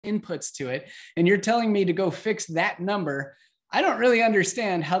inputs to it, and you're telling me to go fix that number, I don't really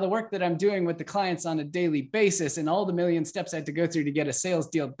understand how the work that I'm doing with the clients on a daily basis and all the million steps I had to go through to get a sales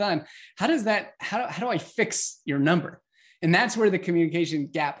deal done. How do I fix your number? And that's where the communication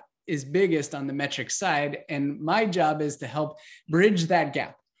gap is biggest on the metric side. And my job is to help bridge that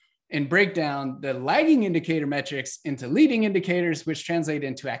gap and break down the lagging indicator metrics into leading indicators, which translate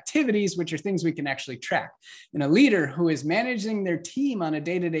into activities, which are things we can actually track. And a leader who is managing their team on a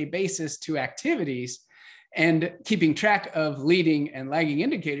day-to-day basis to activities and keeping track of leading and lagging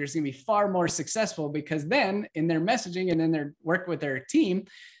indicators is going to be far more successful, because then in their messaging and in their work with their team.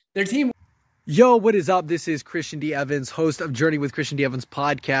 Yo, what is up? This is Christian D. Evans, host of Journey with Christian D. Evans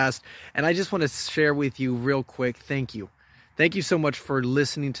podcast. And I just want to share with you real quick, thank you. Thank you so much for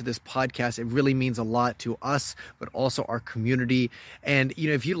listening to this podcast. It really means a lot to us, but also our community. And,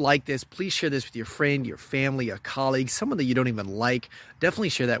 if you like this, please share this with your friend, your family, a colleague, someone that you don't even like. Definitely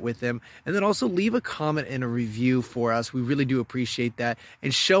share that with them. And then also leave a comment and a review for us. We really do appreciate that.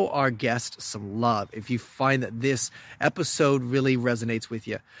 And show our guests some love if you find that this episode really resonates with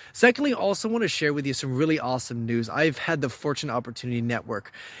you. Secondly, also want to share with you some really awesome news. I've had the fortunate opportunity to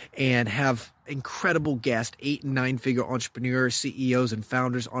network and have incredible guests, 8 and 9 figure entrepreneurs, CEOs, and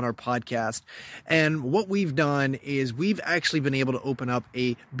founders on our podcast. And what we've done is we've actually been able to open up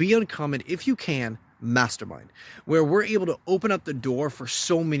a Be Uncommon If You Can mastermind, where we're able to open up the door for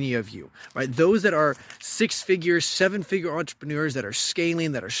so many of you, right? Those that are 6-figure, 7-figure entrepreneurs that are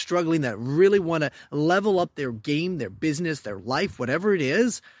scaling, that are struggling, that really want to level up their game, their business, their life, whatever it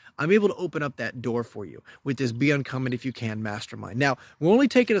is. I'm able to open up that door for you with this Be Uncommon If You Can mastermind. Now, we're only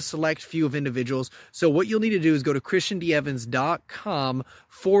taking a select few of individuals. So what you'll need to do is go to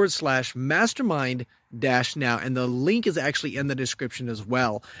christiandeevans.com/mastermind-now. And the link is actually in the description as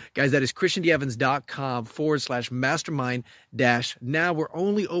well. Guys, that is christiandeevans.com/mastermind-now. We're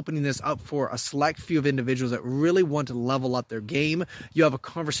only opening this up for a select few of individuals that really want to level up their game. You have a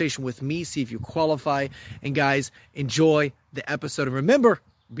conversation with me, see if you qualify. And guys, enjoy the episode. And remember,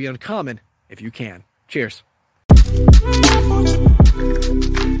 be uncommon if you can. Cheers.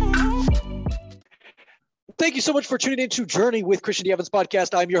 Thank you so much for tuning in to Journey with Christian D. Evans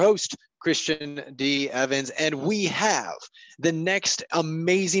podcast. I'm your host, Christian D. Evans, and we have the next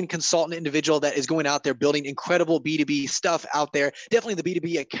amazing consultant individual that is going out there building incredible B2B stuff out there. Definitely the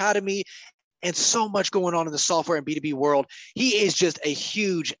B2B Academy. And so much going on in the software and B2B world. He is just a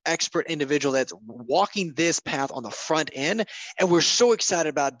huge expert individual that's walking this path on the front end. And we're so excited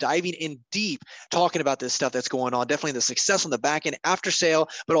about diving in deep, talking about this stuff that's going on. Definitely the success on the back end after sale,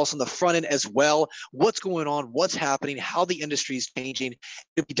 but also on the front end as well. What's going on, what's happening, how the industry is changing.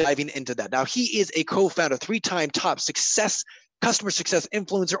 We'll be diving into that. Now, he is a co-founder, 3-time top customer success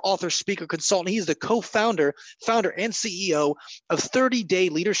influencer, author, speaker, consultant. He's the co-founder, founder, and CEO of 30-Day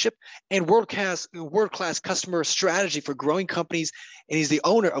Leadership and world-class customer strategy for growing companies. And he's the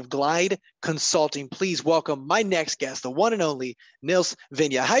owner of Glide Consulting. Please welcome my next guest, the one and only Nils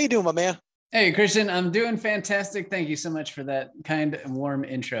Vinje. How you doing, my man? Hey, Christian, I'm doing fantastic. Thank you so much for that kind and warm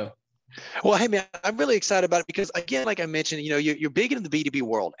intro. Well, hey, man, I'm really excited about it because, again, like I mentioned, you're big into the B2B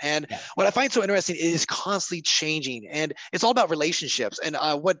world. And what I find so interesting is constantly changing. And it's all about relationships. And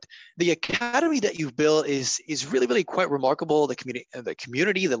what the academy that you've built is really, really quite remarkable. The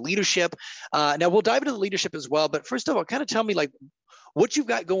community, the leadership. Now, we'll dive into the leadership as well. But first of all, kind of tell me what you've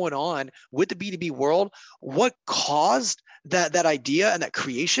got going on with the B2B world. What caused that idea and that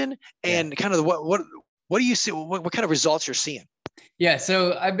creation? And kind of what do you see? What kind of results you're seeing? Yeah,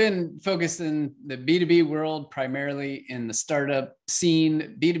 so I've been focused in the B2B world, primarily in the startup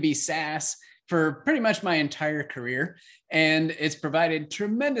scene, B2B SaaS, for pretty much my entire career. And it's provided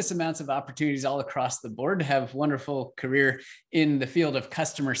tremendous amounts of opportunities all across the board to have a wonderful career in the field of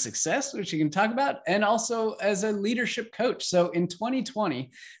customer success, which you can talk about, and also as a leadership coach. So in 2020,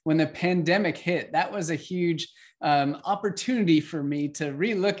 when the pandemic hit, that was a huge opportunity for me to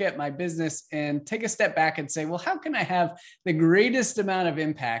relook at my business and take a step back and say, well, how can I have the greatest amount of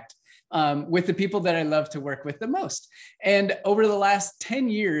impact with the people that I love to work with the most? And over the last 10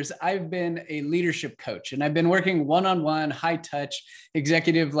 years, I've been a leadership coach, and I've been working one-on-one, high touch,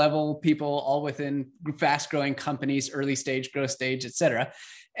 executive level people, all within fast growing companies, early stage, growth stage, et cetera.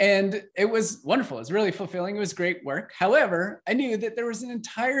 And it was wonderful. It was really fulfilling. It was great work. However, I knew that there was an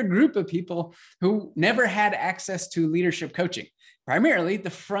entire group of people who never had access to leadership coaching, primarily the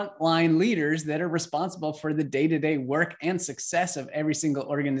frontline leaders that are responsible for the day-to-day work and success of every single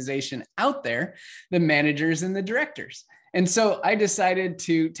organization out there, the managers and the directors. And so I decided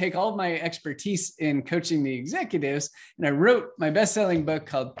to take all of my expertise in coaching the executives, and I wrote my best-selling book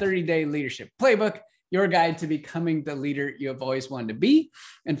called 30-Day Leadership Playbook. your guide to becoming the leader you have always wanted to be.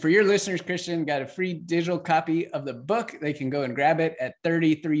 And for your listeners, Christian got a free digital copy of the book. They can go and grab it at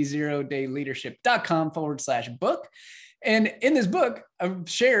 3030dayleadership.com/book. And in this book, I've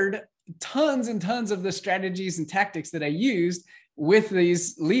shared tons and tons of the strategies and tactics that I used with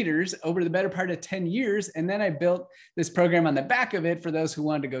these leaders over the better part of 10 years. And then I built this program on the back of it for those who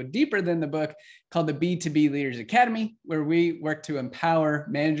wanted to go deeper than the book, called the B2B Leaders Academy, where we work to empower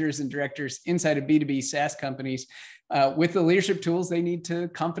managers and directors inside of B2B SaaS companies with the leadership tools they need to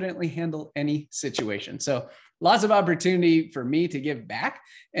confidently handle any situation. So lots of opportunity for me to give back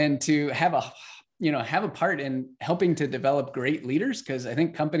and to have a part in helping to develop great leaders, because I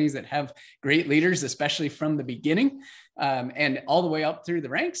think companies that have great leaders, especially from the beginning and all the way up through the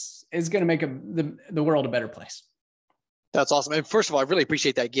ranks, is going to make the world a better place. That's awesome. And first of all, I really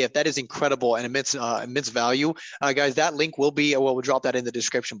appreciate that gift. That is incredible and immense value. Guys, that link will be, we'll drop that in the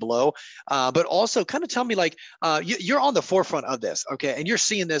description below. But also kind of tell me, like, you're on the forefront of this, okay? And you're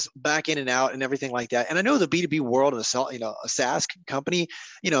seeing this back in and out and everything like that. And I know the B2B world and a SaaS company,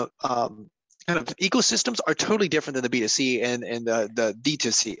 kind of ecosystems are totally different than the B2C and the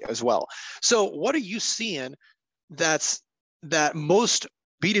D2C as well. So what are you seeing that most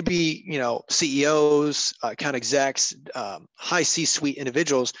B2B, CEOs, account execs, high C-suite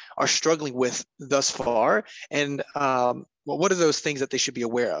individuals are struggling with thus far? And what are those things that they should be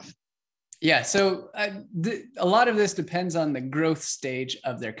aware of? Yeah, so a lot of this depends on the growth stage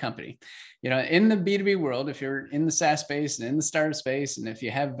of their company. In the B2B world, if you're in the SaaS space and in the startup space, and if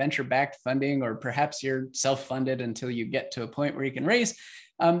you have venture-backed funding, or perhaps you're self-funded until you get to a point where you can raise,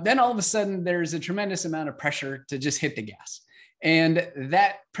 then all of a sudden there's a tremendous amount of pressure to just hit the gas. And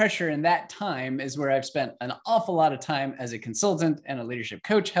that pressure and that time is where I've spent an awful lot of time as a consultant and a leadership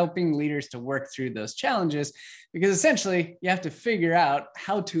coach, helping leaders to work through those challenges, because essentially you have to figure out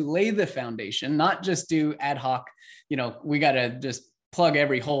how to lay the foundation, not just do ad hoc, we got to just plug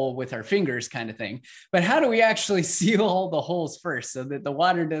every hole with our fingers kind of thing, but how do we actually seal all the holes first so that the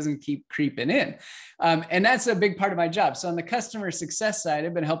water doesn't keep creeping in? And that's a big part of my job. So on the customer success side,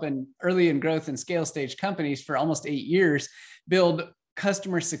 I've been helping early and growth and scale stage companies for almost 8 years build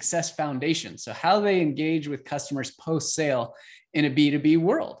customer success foundation. So how they engage with customers post-sale in a B2B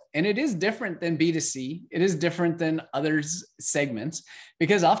world. And it is different than B2C. It is different than other segments,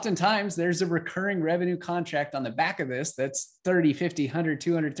 because oftentimes there's a recurring revenue contract on the back of this that's $30, $50, $100,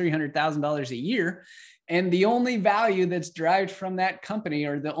 $200, $300,000 a year. And the only value that's derived from that company,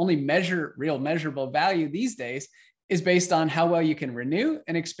 or the only real measurable value these days, is based on how well you can renew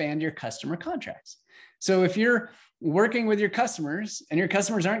and expand your customer contracts. So if you're working with your customers and your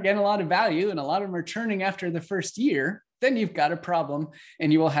customers aren't getting a lot of value and a lot of them are churning after the first year, then you've got a problem,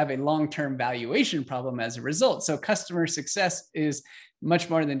 and you will have a long-term valuation problem as a result. So customer success is much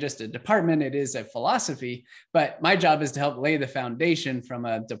more than just a department. It is a philosophy, but my job is to help lay the foundation from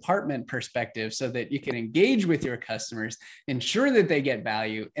a department perspective so that you can engage with your customers, ensure that they get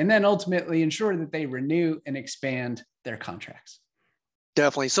value, and then ultimately ensure that they renew and expand their contracts.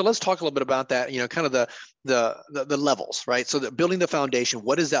 Definitely. So let's talk a little bit about that, kind of the levels, right? So that building the foundation,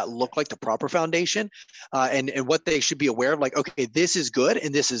 what does that look like, the proper foundation, and what they should be aware of, like, okay, this is good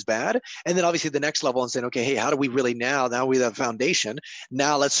and this is bad. And then obviously the next level and saying, okay, hey, how do we really now we have a foundation,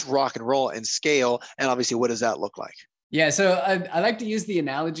 now let's rock and roll and scale. And obviously, what does that look like? Yeah. So I like to use the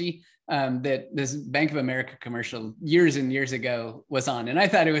analogy that this Bank of America commercial years and years ago was on. And I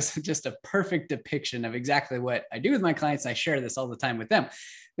thought it was just a perfect depiction of exactly what I do with my clients. I share this all the time with them.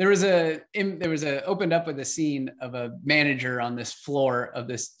 There was opened up with a scene of a manager on this floor of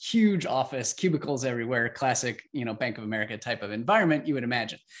this huge office, cubicles everywhere, classic, Bank of America type of environment you would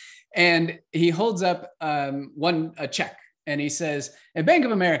imagine. And he holds up a check, and he says, at Bank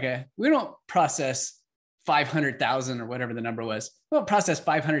of America, we don't process 500,000 or whatever the number was. We don't process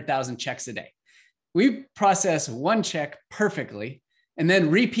 500,000 checks a day. We process one check perfectly and then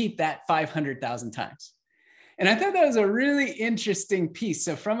repeat that 500,000 times. And I thought that was a really interesting piece.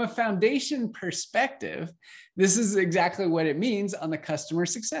 So from a foundation perspective, this is exactly what it means on the customer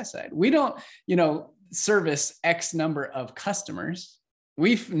success side. We don't, service X number of customers.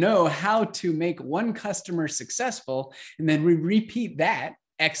 We know how to make one customer successful, and then we repeat that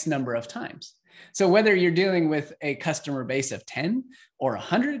X number of times. So whether you're dealing with a customer base of 10 or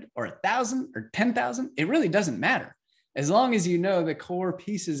 100 or 1,000 or 10,000, it really doesn't matter. As long as you know the core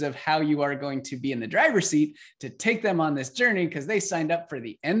pieces of how you are going to be in the driver's seat to take them on this journey, because they signed up for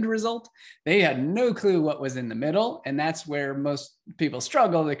the end result. They had no clue what was in the middle. And that's where most people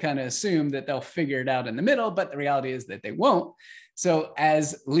struggle. They kind of assume that they'll figure it out in the middle, but the reality is that they won't. So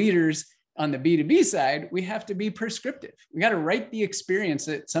as leaders on the B2B side, we have to be prescriptive. We got to write the experience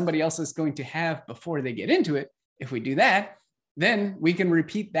that somebody else is going to have before they get into it. If we do that, then we can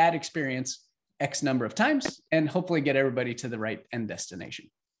repeat that experience X number of times and hopefully get everybody to the right end destination.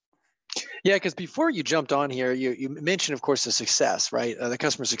 Yeah, because before you jumped on here, you mentioned, of course, the success, right? The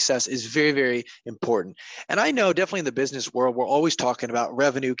customer success is very, very important. And I know definitely in the business world, we're always talking about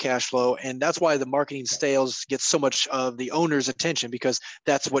revenue, cash flow, and that's why the marketing sales gets so much of the owner's attention, because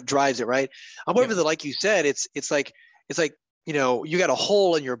that's what drives it, right? However, like you said, it's like, you know, you got a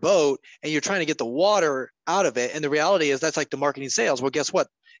hole in your boat and you're trying to get the water out of it. And the reality is that's like the marketing sales. Well, guess what?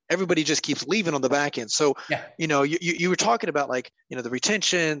 Everybody just keeps leaving on the back end. So, you know, you were talking about, like, you know, the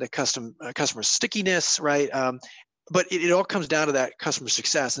retention, the customer stickiness, right? But it all comes down to that customer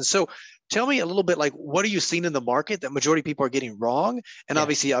success. And so tell me a little bit, like, what are you seeing in the market that majority of people are getting wrong? And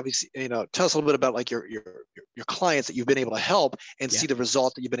obviously, you know, tell us a little bit about like your clients that you've been able to help and see the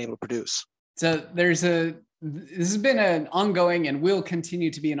result that you've been able to produce. So this has been an ongoing and will continue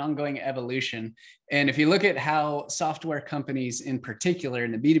to be an ongoing evolution. And if you look at how software companies in particular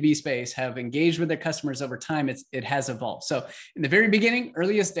in the B2B space have engaged with their customers over time, it has evolved. So in the very beginning,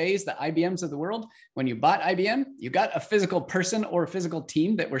 earliest days, the IBMs of the world, when you bought IBM, you got a physical person or a physical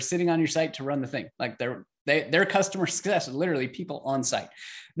team that were sitting on your site to run the thing. Like their customer success, literally people on site.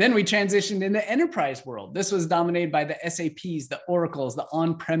 Then we transitioned in the enterprise world. This was dominated by the SAPs, the Oracles, the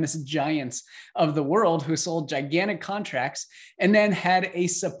on-premise giants of the world who sold gigantic contracts and then had a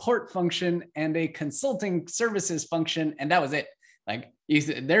support function and a consulting services function. And that was it. Like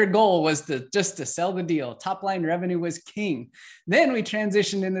their goal was just to sell the deal. Top line revenue was king. Then we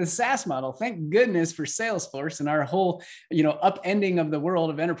transitioned into the SaaS model. Thank goodness for Salesforce and our whole, upending of the world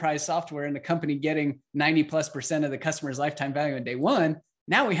of enterprise software and the company getting 90+% of the customer's lifetime value on day one.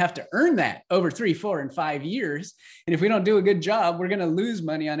 Now we have to earn that over 3, 4, and 5 years. And if we don't do a good job, we're going to lose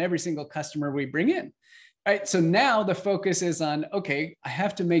money on every single customer we bring in. Right. So now the focus is on, okay, I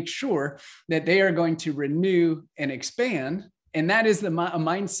have to make sure that they are going to renew and expand. And that is a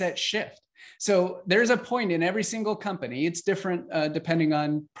mindset shift. So there's a point in every single company. It's different depending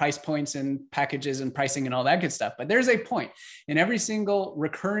on price points and packages and pricing and all that good stuff. But there's a point in every single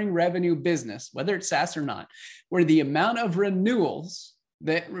recurring revenue business, whether it's SaaS or not, where the amount of renewals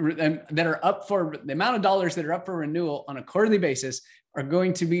that are up for the amount of dollars that are up for renewal on a quarterly basis are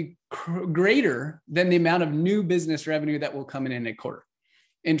going to be greater than the amount of new business revenue that will come in a quarter,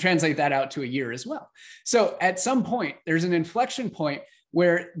 and translate that out to a year as well. So at some point, there's an inflection point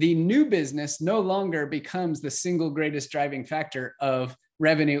where the new business no longer becomes the single greatest driving factor of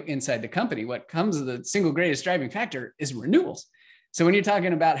revenue inside the company. What comes as the single greatest driving factor is renewals. So when you're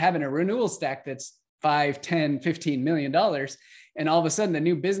talking about having a renewal stack that's $5, $10, $15 million, and all of a sudden the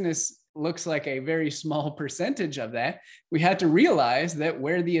new business looks like a very small percentage of that, we have to realize that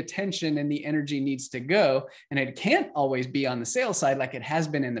where the attention and the energy needs to go, and it can't always be on the sales side like it has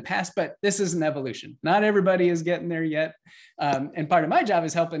been in the past, but this is an evolution. Not everybody is getting there yet. And part of my job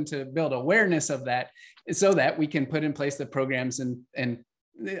is helping to build awareness of that so that we can put in place the programs and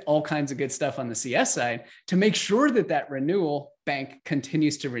all kinds of good stuff on the CS side to make sure that that renewal bank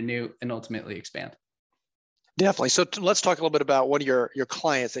continues to renew and ultimately expand. Definitely. So let's talk a little bit about one of your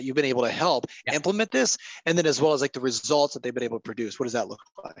clients that you've been able to help implement this, and then as well as like the results that they've been able to produce. What does that look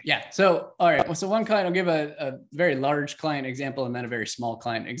like? Yeah. So, all right. Well, so one client, I'll give a very large client example and then a very small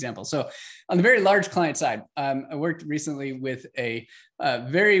client example. So on the very large client side, I worked recently with a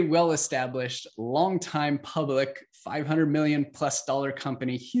very well-established, long-time public, $500 million+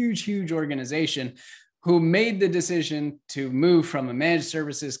 company, huge organization, who made the decision to move from a managed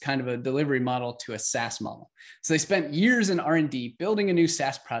services kind of a delivery model to a SaaS model. So they spent years in R&D building a new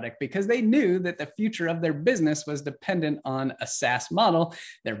SaaS product because they knew that the future of their business was dependent on a SaaS model.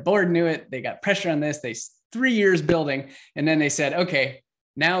 Their board knew it. They got pressure on this. 3 years building. And then they said, okay,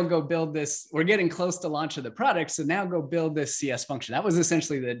 now go build this. We're getting close to launch of the product. So now go build this CS function. That was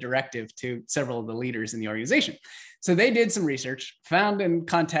essentially the directive to several of the leaders in the organization. So they did some research, found and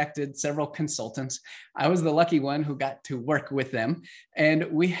contacted several consultants. I was the lucky one who got to work with them. And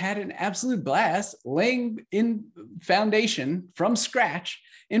we had an absolute blast laying in foundation from scratch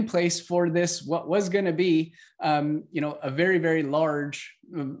in place for this, what was going to be, a very, very large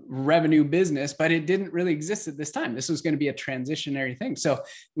revenue business, but it didn't really exist at this time. This was going to be a transitionary thing. So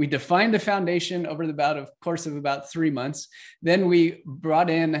we defined the foundation over the course of about 3 months. Then we brought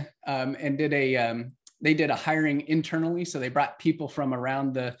in and did they did a hiring internally. So they brought people from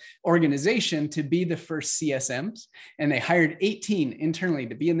around the organization to be the first CSMs, and they hired 18 internally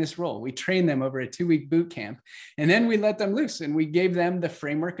to be in this role. We trained them over a 2-week boot camp, and then we let them loose and we gave them the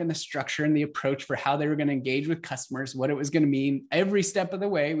framework and the structure and the approach for how they were going to engage with customers, what it was going to mean every step of the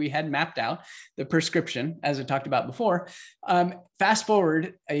way. We had mapped out the prescription, as I talked about before. Fast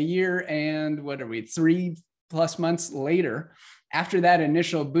forward a year and 3+ months later, after that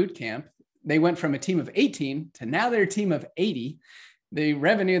initial boot camp, they went from a team of 18 to now they're a team of 80. The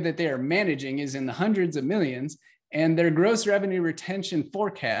revenue that they are managing is in the hundreds of millions, and their gross revenue retention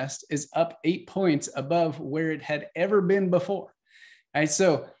forecast is up 8 points above where it had ever been before. All right,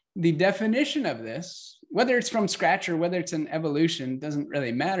 so the definition of this, whether it's from scratch or whether it's an evolution, doesn't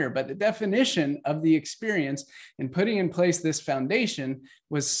really matter, but the definition of the experience and putting in place this foundation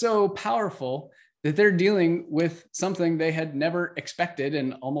was so powerful that they're dealing with something they had never expected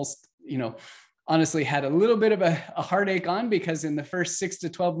and almost, honestly had a little bit of a heartache on, because in the first 6 to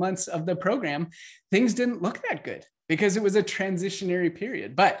 12 months of the program, things didn't look that good because it was a transitionary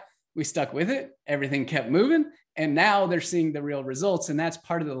period, but we stuck with it. Everything kept moving. And now they're seeing the real results. And that's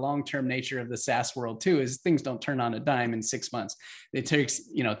part of the long-term nature of the SaaS world too, is things don't turn on a dime in 6 months. It takes,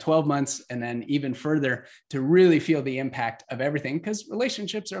 12 months and then even further to really feel the impact of everything, because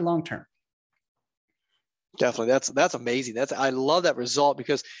relationships are long-term. Definitely. That's amazing. I love that result,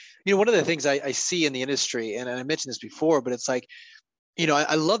 because, one of the things I see in the industry, and I mentioned this before, but it's like,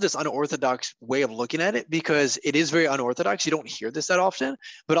 I love this unorthodox way of looking at it, because it is very unorthodox. You don't hear this that often,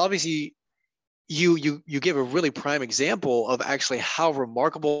 but obviously you give a really prime example of actually how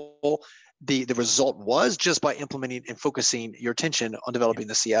remarkable the result was just by implementing and focusing your attention on developing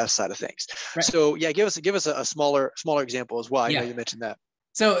the CS side of things. Right. So yeah, give us a smaller example as well. I know you mentioned that.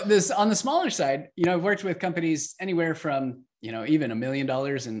 So this, on the smaller side, I've worked with companies anywhere from, even $1 million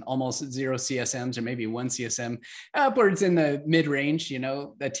and almost 0 CSMs, or maybe 1 CSM, upwards in the mid-range,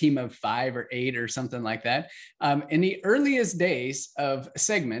 a team of 5 or 8 or something like that. In the earliest days of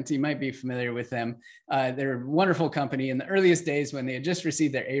Segment, you might be familiar with them. They're a wonderful company. In the earliest days, when they had just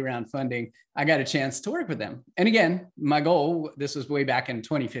received their A round funding, I got a chance to work with them. And again, my goal, this was way back in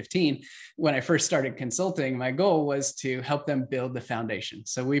 2015, when I first started consulting, my goal was to help them build the foundation.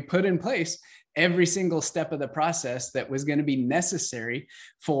 So we put in place every single step of the process that was going to be necessary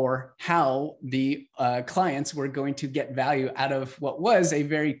for how the clients were going to get value out of what was a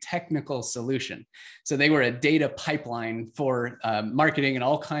very technical solution. So they were a data pipeline for marketing and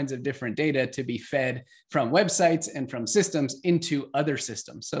all kinds of different data to be fed from websites and from systems into other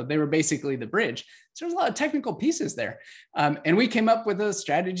systems. So they were basically the bridge. So there's a lot of technical pieces there. And we came up with a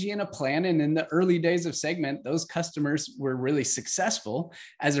strategy and a plan. And in the early days of Segment, those customers were really successful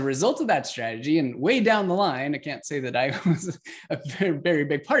as a result of that strategy. And way down the line, I can't say that I was a very, very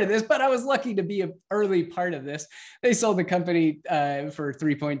big part of this, but I was lucky to be an early part of this. They sold the company for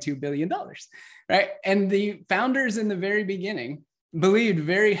 $3.2 billion, right? And the founders in the very beginning believed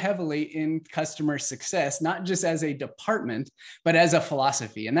very heavily in customer success, not just as a department, but as a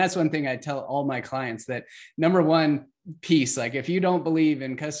philosophy. And that's one thing I tell all my clients, that number one piece, like if you don't believe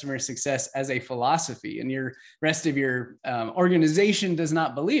in customer success as a philosophy and your rest of your organization does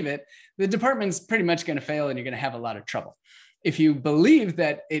not believe it, the department's pretty much going to fail and you're going to have a lot of trouble. If you believe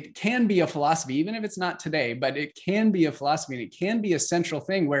that it can be a philosophy, even if it's not today, but it can be a philosophy and it can be a central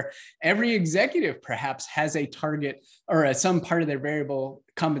thing where every executive perhaps has a target or some part of their variable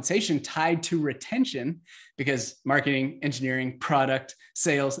compensation tied to retention, because marketing, engineering, product,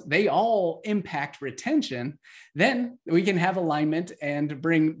 sales, they all impact retention, then we can have alignment and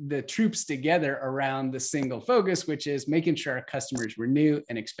bring the troops together around the single focus, which is making sure our customers renew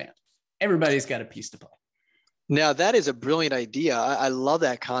and expand. Everybody's got a piece to play. Now that is a brilliant idea. I love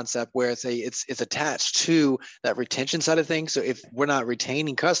that concept where it's attached to that retention side of things. So if we're not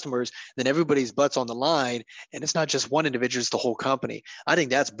retaining customers, then everybody's butts on the line, and it's not just one individual, it's the whole company. I think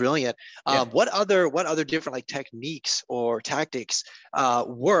that's brilliant. Yeah. What other different like techniques or tactics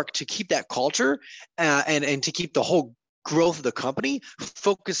work to keep that culture and to keep the whole growth of the company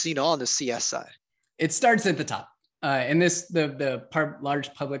focusing on the CS side? It starts at the top. And this, the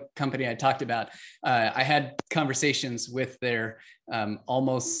large public company I talked about, I had conversations with their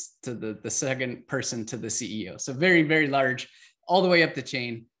almost to the second person to the CEO. So very, very large, all the way up the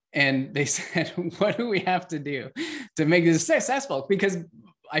chain. And they said, what do we have to do to make this successful? Because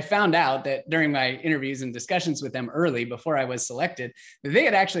I found out that during my interviews and discussions with them early, before I was selected, they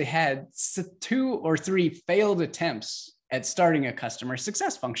had actually had 2 or 3 failed attempts at starting a customer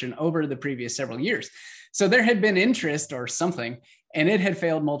success function over the previous several years. So there had been interest or something, and it had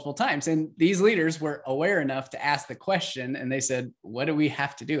failed multiple times. And these leaders were aware enough to ask the question, and they said, what do we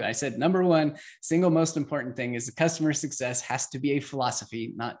have to do? And I said, number one, single most important thing is the customer success has to be a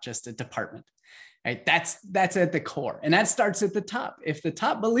philosophy, not just a department. Right? That's at the core. And that starts at the top. If the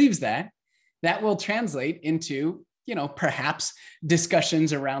top believes that, that will translate into, perhaps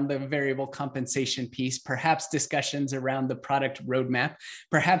discussions around the variable compensation piece, perhaps discussions around the product roadmap,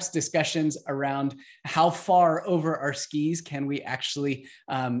 perhaps discussions around how far over our skis can we actually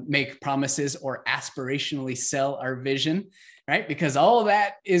make promises or aspirationally sell our vision, right? Because all of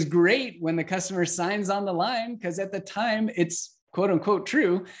that is great when the customer signs on the line, because at the time it's quote unquote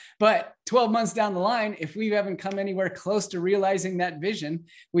true, but 12 months down the line, if we haven't come anywhere close to realizing that vision,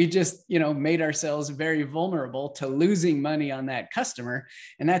 we just, made ourselves very vulnerable to losing money on that customer.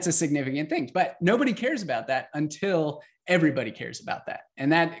 And that's a significant thing, but nobody cares about that until everybody cares about that.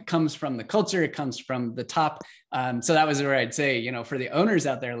 And that comes from the culture. It comes from the top. So that was where I'd say, for the owners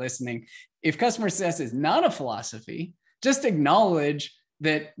out there listening, if customer success is not a philosophy, just acknowledge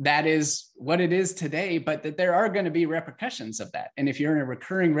that is what it is today, but that there are going to be repercussions of that. And if you're in a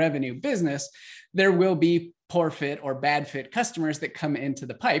recurring revenue business, there will be poor fit or bad fit customers that come into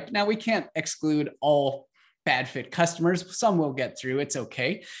the pipe. Now, we can't exclude all bad fit customers. Some will get through. It's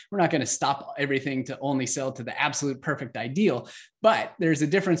okay. We're not going to stop everything to only sell to the absolute perfect ideal, but there's a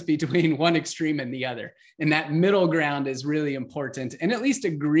difference between one extreme and the other. And that middle ground is really important, and at least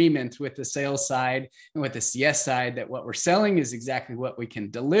agreement with the sales side and with the CS side that what we're selling is exactly what we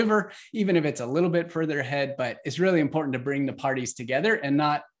can deliver, even if it's a little bit further ahead. But it's really important to bring the parties together and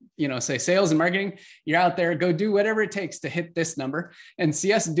not, say sales and marketing, you're out there, go do whatever it takes to hit this number, and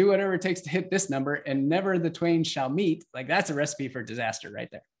CS do whatever it takes to hit this number, and never the twain shall meet. Like, that's a recipe for disaster right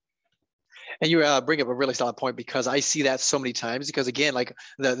there. And you bring up a really solid point, because I see that so many times, because again, like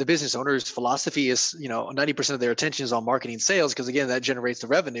the business owner's philosophy is, 90% of their attention is on marketing sales, because again, that generates the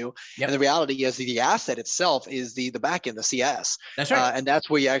revenue. Yep. And the reality is the asset itself is the back end, the CS. That's right. And that's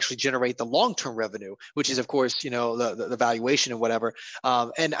where you actually generate the long-term revenue, which is of course, the valuation and whatever.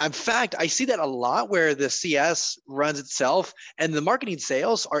 And in fact, I see that a lot where the CS runs itself and the marketing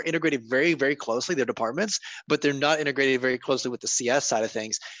sales are integrated very, very closely, their departments, but they're not integrated very closely with the CS side of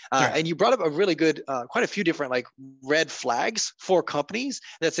things. Sure. And you brought up a really good, quite a few different like red flags for companies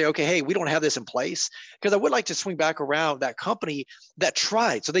that say, okay, hey, we don't have this in place. Because I would like to swing back around that company that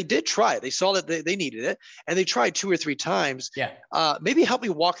tried. So they did try it. They saw that they needed it, and they tried 2 or 3 times. Yeah. Maybe help me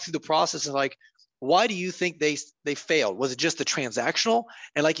walk through the process and like, why do you think they failed? Was it just the transactional?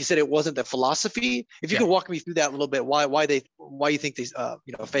 And like you said, it wasn't the philosophy. If you can walk me through that a little bit, why you think they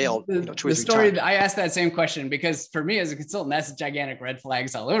failed? 2 or 3 the story times. I asked that same question because for me as a consultant, that's gigantic red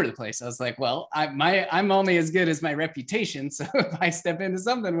flags all over the place. I was like, well, I'm only as good as my reputation. So if I step into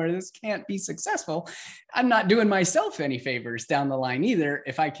something where this can't be successful, I'm not doing myself any favors down the line either.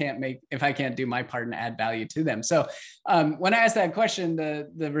 If I can't do my part and add value to them. So when I asked that question,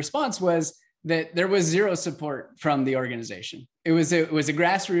 the response was that there was zero support from the organization. It was a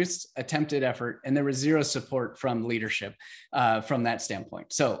grassroots attempted effort, and there was zero support from leadership from that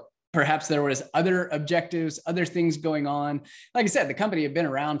standpoint. So perhaps there was other objectives, other things going on. Like I said, the company had been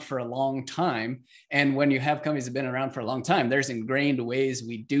around for a long time. And when you have companies that have been around for a long time, there's ingrained ways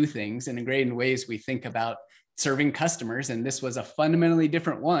we do things and ingrained ways we think about serving customers. And this was a fundamentally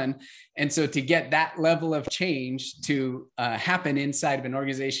different one. And so to get that level of change to happen inside of an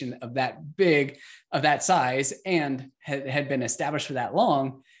organization of that big, of that size, and had been established for that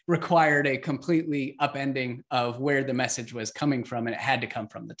long, required a completely upending of where the message was coming from. And it had to come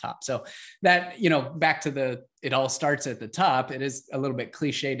from the top. So that, back to it all starts at the top. It is a little bit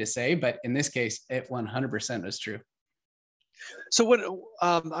cliche to say, but in this case, it 100% was true. So when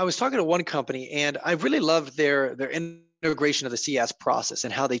I was talking to one company, and I really loved their integration of the CS process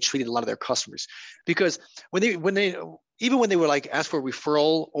and how they treated a lot of their customers, because when they were like asked for a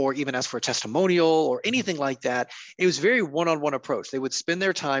referral or even asked for a testimonial or anything like that, it was very one-on-one approach. They would spend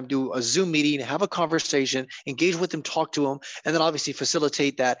their time, do a Zoom meeting, have a conversation, engage with them, talk to them, and then obviously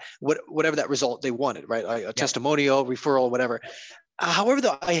facilitate that whatever that result they wanted, right? A testimonial, referral, whatever. However,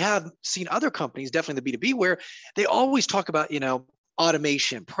 though, I have seen other companies, definitely the B2B, where they always talk about,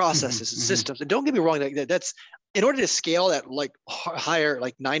 automation, processes, and systems. And don't get me wrong, that's in order to scale that like higher,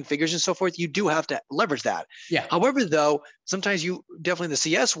 like 9 figures and so forth, you do have to leverage that. Yeah. However, though, sometimes you definitely in the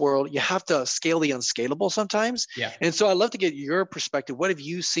CS world, you have to scale the unscalable sometimes. Yeah. And so I'd love to get your perspective. What have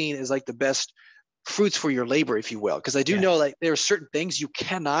you seen as like the best fruits for your labor, if you will? Because I do know like there are certain things you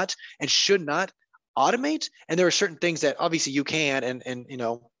cannot and should not automate, and there are certain things that obviously you can and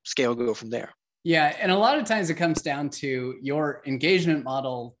scale, go from there. Yeah. And a lot of times it comes down to your engagement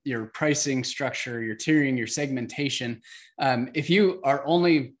model, your pricing structure, your tiering, your segmentation. If you are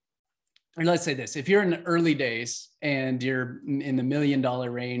only, or let's say this, if you're in the early days and you're in the $1 million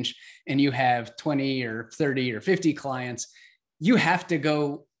range and you have 20 or 30 or 50 clients, you have to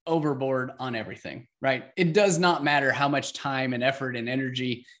go overboard on everything, right? It does not matter how much time and effort and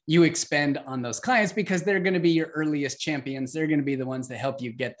energy you expend on those clients, because they're going to be your earliest champions. They're going to be the ones that help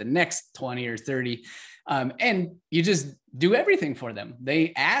you get the next 20 or 30. And you just do everything for them.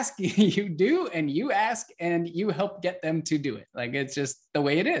 They ask, you do, and you ask, and you help get them to do it. Like, it's just the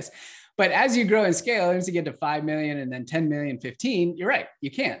way it is. But as you grow and scale, as you get to 5 million and then 10 million, 15, you're right,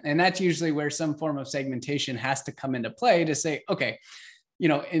 you can't. And that's usually where some form of segmentation has to come into play to say, okay,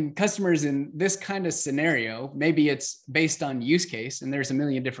 in customers in this kind of scenario, maybe it's based on use case, and there's a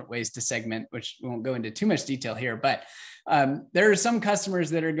million different ways to segment, which we won't go into too much detail here, but there are some customers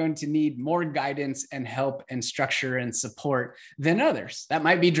that are going to need more guidance and help and structure and support than others. That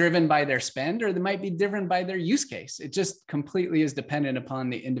might be driven by their spend, or they might be driven by their use case. It just completely is dependent upon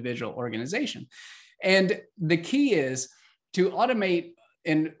the individual organization. And the key is to automate.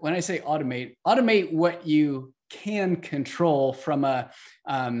 And when I say automate what you can control from a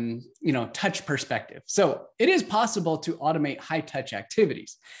touch perspective. So it is possible to automate high touch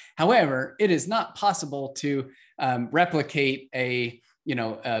activities. However, it is not possible to replicate a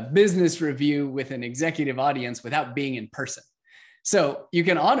business review with an executive audience without being in person. So you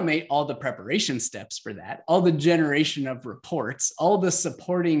can automate all the preparation steps for that, all the generation of reports, all the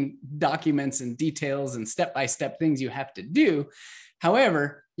supporting documents and details and step-by-step things you have to do.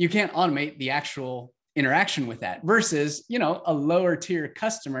 However, you can't automate the actual interaction with that versus, a lower tier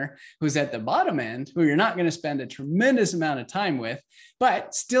customer who's at the bottom end, who you're not going to spend a tremendous amount of time with,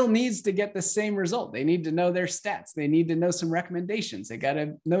 but still needs to get the same result. They need to know their stats. They need to know some recommendations. They got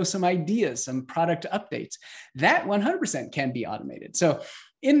to know some ideas, some product updates. That 100% can be automated. So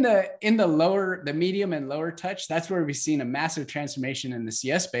in the medium and lower touch, that's where we've seen a massive transformation in the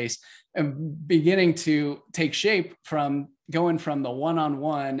CS space and beginning to take shape from going from the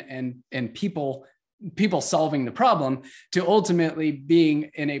one-on-one and people solving the problem to ultimately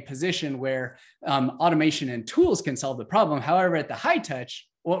being in a position where automation and tools can solve the problem. However, at the high touch,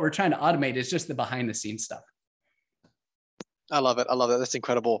 what we're trying to automate is just the behind the scenes stuff. I love it. That's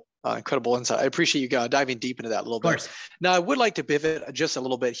incredible insight. I appreciate you diving deep into that a little bit. Now, I would like to pivot just a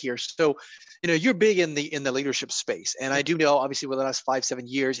little bit here. So, you're big in the leadership space, and I do know, obviously, over the last 5-7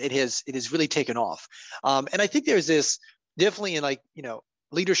 years, it has really taken off. And I think there's this definitely in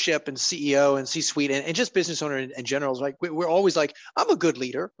leadership and CEO and C-suite and just business owner in general, like we're always like, I'm a good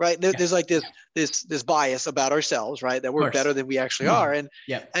leader, right? There's like this bias about ourselves, right? That we're better than we actually are.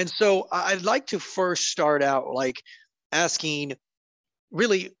 And so I'd like to first start out like asking,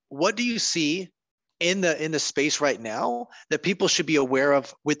 really, what do you see in the space right now that people should be aware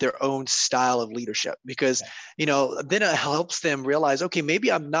of with their own style of leadership? Because, then it helps them realize, okay,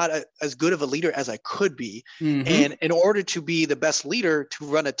 maybe I'm not as good of a leader as I could be. Mm-hmm. And in order to be the best leader to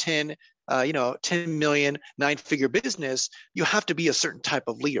run a 10 million, 9-figure business, you have to be a certain type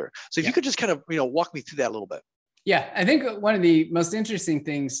of leader. So if you could just kind of, walk me through that a little bit. Yeah, I think one of the most interesting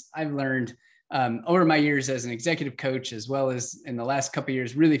things I've learned over my years as an executive coach, as well as in the last couple of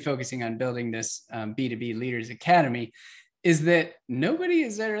years, really focusing on building this B2B Leaders Academy, is that nobody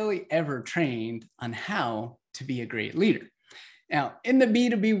is really ever trained on how to be a great leader. Now, in the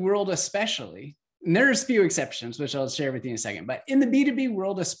B2B world especially, and there's a few exceptions, which I'll share with you in a second, but in the B2B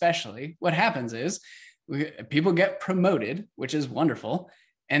world especially, what happens is people get promoted, which is wonderful,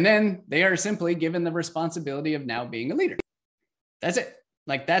 and then they are simply given the responsibility of now being a leader. That's it.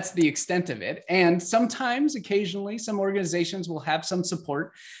 Like, that's the extent of it. And sometimes, occasionally, some organizations will have some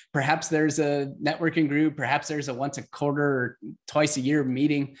support. Perhaps there's a networking group. Perhaps there's a once a quarter or twice a year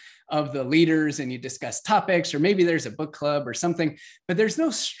meeting of the leaders and you discuss topics, or maybe there's a book club or something, but there's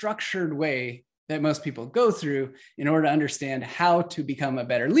no structured way that most people go through in order to understand how to become a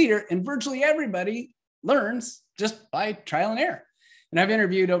better leader. And virtually everybody learns just by trial and error. And I've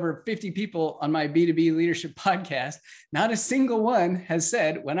interviewed over 50 people on my B2B leadership podcast. Not a single one has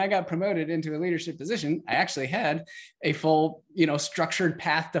said, when I got promoted into a leadership position, I actually had a full, structured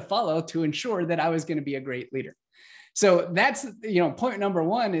path to follow to ensure that I was going to be a great leader. So that's, point number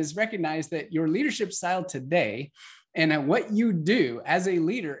one is recognize that your leadership style today and what you do as a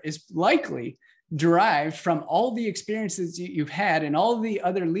leader is likely derived from all the experiences you've had and all the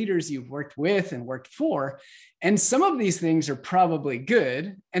other leaders you've worked with and worked for. And some of these things are probably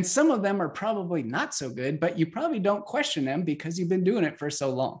good, and some of them are probably not so good, but you probably don't question them because you've been doing it for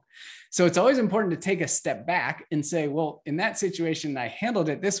so long. So it's always important to take a step back and say, well, in that situation, I handled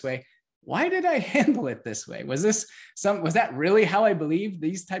it this way. why did I handle it this way? Was that really how I believed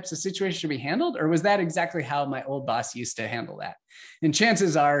these types of situations should be handled? Or was that exactly how my old boss used to handle that? And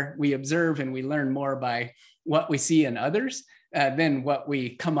chances are we observe and we learn more by what we see in others than what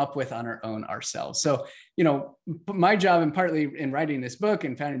we come up with on our own ourselves. So, my job, and partly in writing this book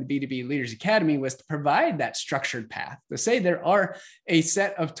and founding the B2B Leaders Academy, was to provide that structured path, to say there are a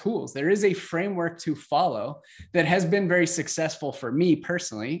set of tools. There is a framework to follow that has been very successful for me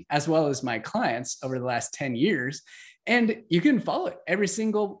personally, as well as my clients over the last 10 years. And you can follow it every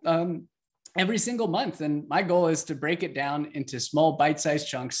single month. And my goal is to break it down into small bite-sized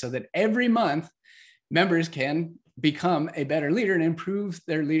chunks so that every month members can become a better leader and improve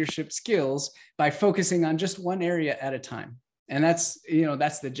their leadership skills by focusing on just one area at a time. And that's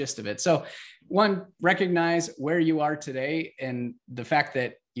the gist of it. So one, recognize where you are today and the fact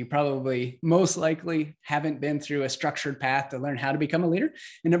that you probably most likely haven't been through a structured path to learn how to become a leader.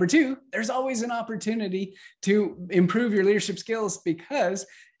 And number two, there's always an opportunity to improve your leadership skills, because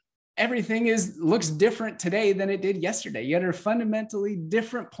everything looks different today than it did yesterday. You're at a fundamentally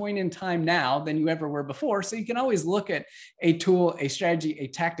different point in time now than you ever were before. So you can always look at a tool, a strategy, a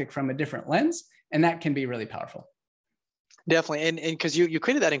tactic from a different lens, and that can be really powerful. Definitely. And because you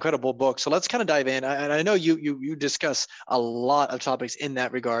created that incredible book. So let's kind of dive in. And I know you discuss a lot of topics in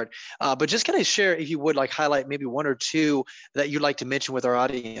that regard, but just kind of share, if you would, like highlight maybe one or two that you'd like to mention with our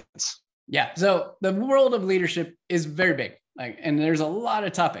audience. Yeah. So the world of leadership is very big. And there's a lot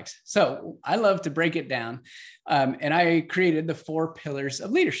of topics. So I love to break it down. And I created the 4 pillars of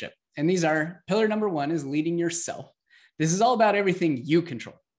leadership. And these are: pillar number 1 is leading yourself. This is all about everything you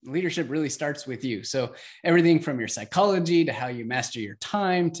control. Leadership really starts with you. So everything from your psychology to how you master your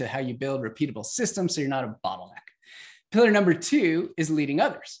time to how you build repeatable systems so you're not a bottleneck. Pillar number 2 is leading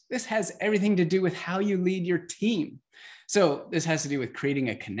others. This has everything to do with how you lead your team. So this has to do with creating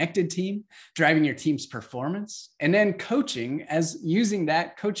a connected team, driving your team's performance, and then coaching, as using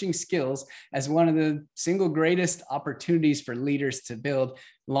that coaching skills as one of the single greatest opportunities for leaders to build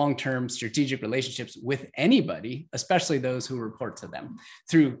long-term strategic relationships with anybody, especially those who report to them,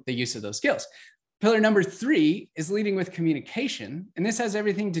 through the use of those skills. Pillar number 3 is leading with communication. And this has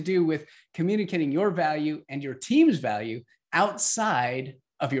everything to do with communicating your value and your team's value outside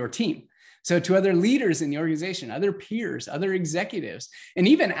of your team. So to other leaders in the organization, other peers, other executives, and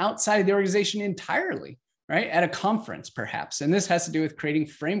even outside the organization entirely, right? At a conference, perhaps. And this has to do with creating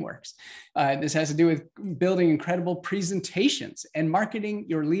frameworks. This has to do with building incredible presentations and marketing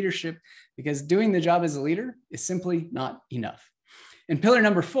your leadership, because doing the job as a leader is simply not enough. And pillar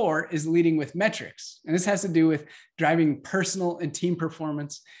number 4 is leading with metrics. And this has to do with driving personal and team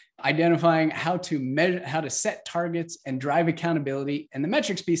performance, identifying how to measure, how to set targets and drive accountability. And the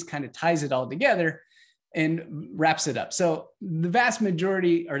metrics piece kind of ties it all together and wraps it up. So the vast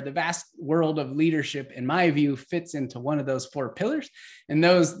majority, or the vast world of leadership, in my view, fits into one of those 4 pillars. And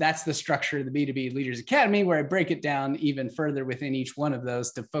that's the structure of the B2B Leaders Academy, where I break it down even further within each one of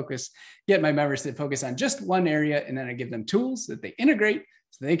those to get my members to focus on just one area. And then I give them tools that they integrate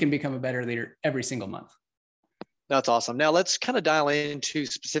so they can become a better leader every single month. That's awesome. Now let's kind of dial into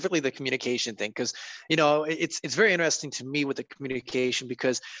specifically the communication thing, because it's very interesting to me with the communication,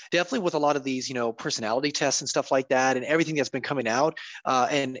 because definitely with a lot of these personality tests and stuff like that, and everything that's been coming out,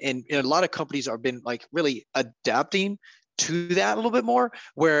 and a lot of companies have been like really adapting to that a little bit more,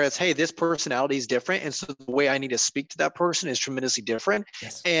 whereas, hey, this personality is different, and so the way I need to speak to that person is tremendously different.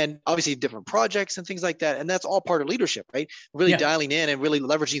 Yes. And obviously different projects and things like that, and that's all part of leadership, right? Really dialing in and really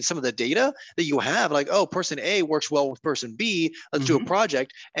leveraging some of the data that you have, like, oh, person A works well with person B, let's do a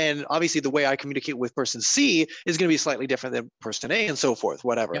project. And obviously the way I communicate with person C is going to be slightly different than person A, and so forth,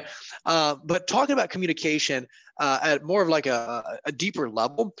 whatever. But talking about communication at more of like a deeper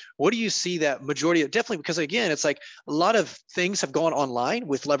level, what do you see that majority of, definitely, because again, it's like a lot of things have gone online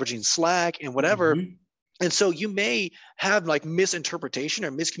with leveraging Slack and whatever. And so you may have like misinterpretation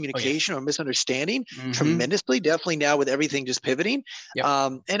or miscommunication or misunderstanding tremendously, definitely now with everything just pivoting.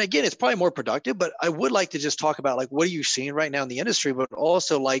 And again, it's probably more productive, but I would like to just talk about like, what are you seeing right now in the industry, but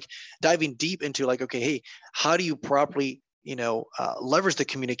also like diving deep into like, okay, hey, how do you properly, leverage the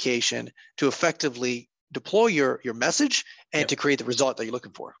communication to effectively deploy your message and to create the result that you're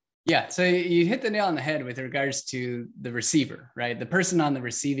looking for? Yeah. So you hit the nail on the head with regards to the receiver, right? The person on the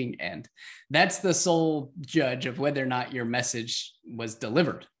receiving end. That's the sole judge of whether or not your message was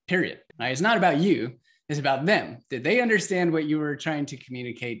delivered, period. Right? It's not about you. It's about them. Did they understand what you were trying to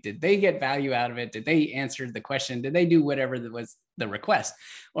communicate? Did they get value out of it? Did they answer the question? Did they do whatever that was the request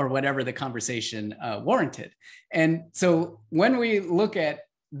or whatever the conversation warranted? And so when we look at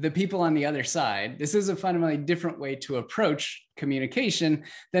the people on the other side, this is a fundamentally different way to approach communication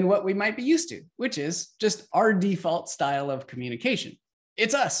than what we might be used to, which is just our default style of communication.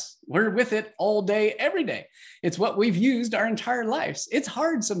 It's us. We're with it all day, every day. It's what we've used our entire lives. It's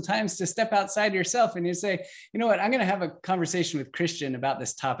hard sometimes to step outside yourself and you say, you know what, I'm going to have a conversation with Christian about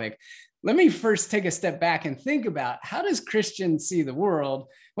this topic. Let me first take a step back and think about, how does Christian see the world?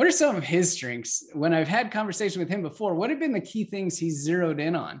 What are some of his strengths? When I've had conversation with him before, what have been the key things he's zeroed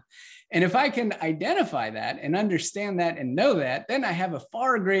in on? And if I can identify that and understand that and know that, then I have a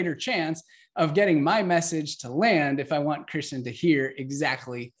far greater chance of getting my message to land if I want Christian to hear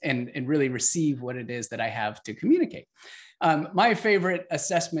exactly and really receive what it is that I have to communicate. My favorite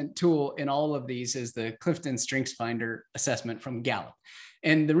assessment tool in all of these is the Clifton Strengths Finder assessment from Gallup.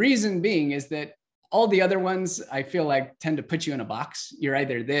 And the reason being is that all the other ones, I feel like, tend to put you in a box. You're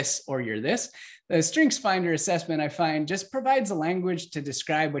either this or you're this. The Strengths Finder assessment, I find, just provides a language to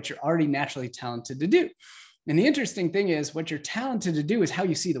describe what you're already naturally talented to do. And the interesting thing is, what you're talented to do is how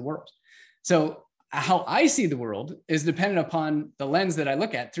you see the world. So how I see the world is dependent upon the lens that I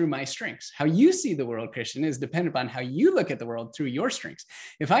look at through my strengths. How you see the world, Christian, is dependent upon how you look at the world through your strengths.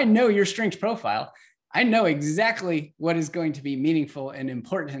 If I know your strengths profile, I know exactly what is going to be meaningful and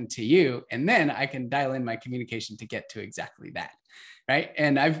important to you. And then I can dial in my communication to get to exactly that, right?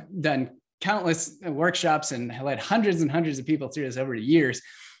 And I've done countless workshops and led hundreds and hundreds of people through this over the years.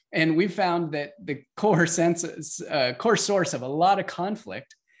 And we found that the core source of a lot of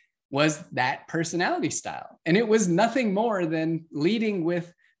conflict was that personality style. And it was nothing more than leading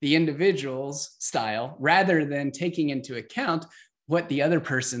with the individual's style rather than taking into account what the other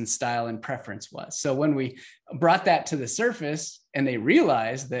person's style and preference was. So when we brought that to the surface and they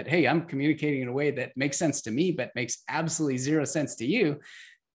realized that, hey, I'm communicating in a way that makes sense to me, but makes absolutely zero sense to you,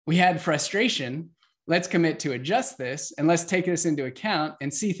 we had frustration. Let's commit to adjust this and let's take this into account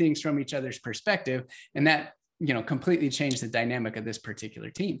and see things from each other's perspective. And that, completely changed the dynamic of this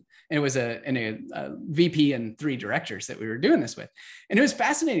particular team. And it was a VP and 3 directors that we were doing this with. And it was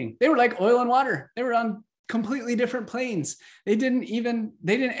fascinating. They were like oil and water. They were on completely different planes. They didn't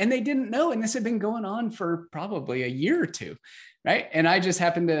know. And this had been going on for probably a year or two, right? And I just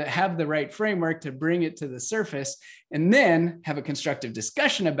happened to have the right framework to bring it to the surface and then have a constructive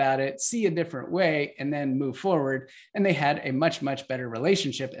discussion about it, see a different way, and then move forward. And they had a much, much better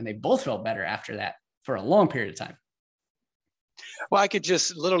relationship. And they both felt better after that for a long period of time. Well, I could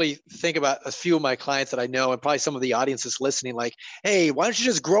just literally think about a few of my clients that I know, and probably some of the audiences listening, like, hey, why don't you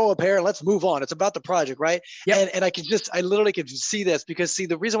just grow a pair and let's move on? It's about the project, right? Yep. And I literally could see this because, see,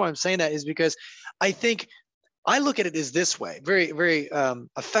 the reason why I'm saying that is because I think I look at it as this way, very, very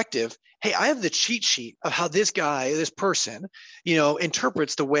effective. Hey, I have the cheat sheet of how this guy, this person,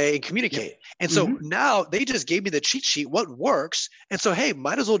 interprets the way and communicate. Yep. And so now they just gave me the cheat sheet, what works. And so, hey,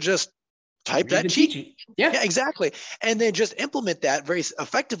 might as well just type that cheat sheet. Yeah, exactly. And then just implement that very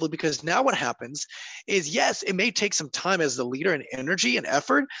effectively, because now what happens is, yes, it may take some time as the leader and energy and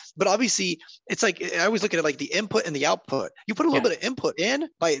effort, but obviously it's like, I always look at it like the input and the output. You put a little bit of input in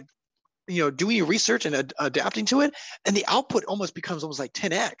by doing your research and adapting to it, and the output almost becomes almost like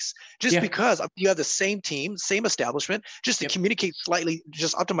 10x, just because you have the same team, same establishment, just to communicate slightly,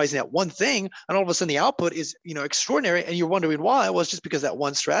 just optimizing that one thing, and all of a sudden the output is extraordinary, and you're wondering why. Well, it's just because that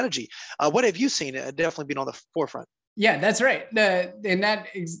one strategy. What have you seen? Definitely been on the forefront. Yeah, that's right. And that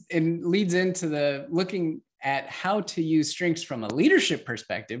leads into the looking at how to use strengths from a leadership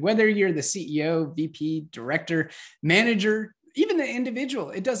perspective, whether you're the CEO, VP, director, manager, even the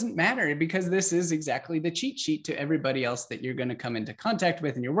individual, it doesn't matter, because this is exactly the cheat sheet to everybody else that you're going to come into contact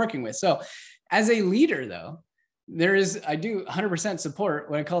with and you're working with. So as a leader, though, I do 100% support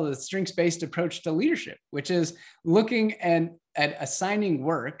what I call the strengths-based approach to leadership, which is looking at assigning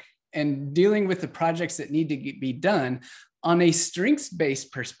work and dealing with the projects that need to be done on a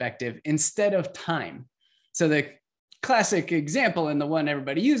strengths-based perspective instead of time. So the classic example, and the one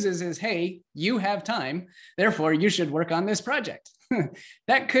everybody uses, is, hey, you have time, therefore you should work on this project.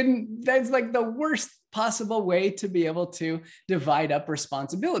 That's like the worst possible way to be able to divide up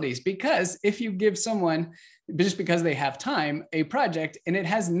responsibilities, because if you give someone, just because they have time, a project and it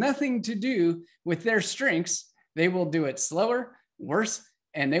has nothing to do with their strengths, they will do it slower, worse,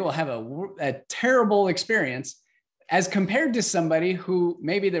 and they will have a terrible experience as compared to somebody who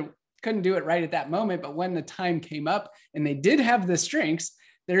maybe they couldn't do it right at that moment, but when the time came up and they did have the strengths,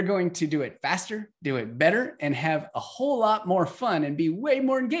 they're going to do it faster, do it better, and have a whole lot more fun and be way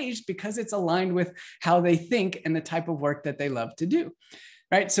more engaged because it's aligned with how they think and the type of work that they love to do.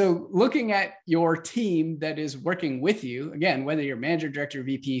 right? So looking at your team that is working with you, again, whether you're manager, director,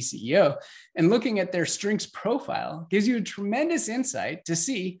 VP, CEO, and looking at their strengths profile gives you a tremendous insight to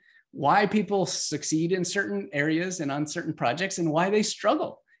see why people succeed in certain areas and on certain projects and why they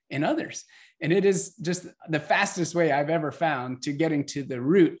struggle in others. And it is just the fastest way I've ever found to getting to the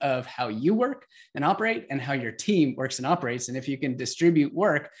root of how you work and operate and how your team works and operates. And if you can distribute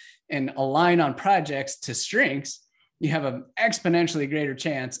work and align on projects to strengths, you have an exponentially greater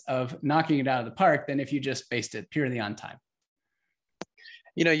chance of knocking it out of the park than if you just based it purely on time.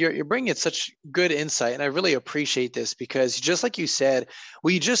 You know, you're bringing in such good insight, and I really appreciate this, because just like you said,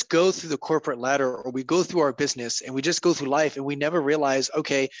 we just go through the corporate ladder, or we go through our business, and we just go through life, and we never realize,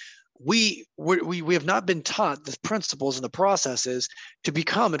 okay, we have not been taught the principles and the processes to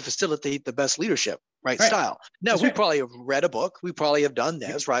become and facilitate the best leadership, right? Style. Now, we probably have read a book, we probably have done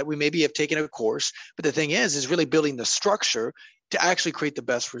this, right? We maybe have taken a course, but the thing is really building the structure to actually create the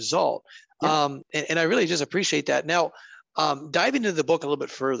best result. And I really just appreciate that. Now, diving into the book a little bit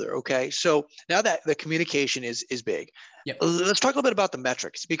further. Okay. So now that the communication is big, let's talk a little bit about the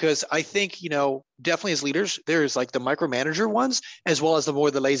metrics, because I think, you know, definitely as leaders, there's like the micromanager ones, as well as the more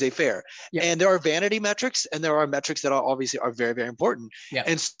the laissez-faire. And there are vanity metrics, and there are metrics that are obviously very, very important.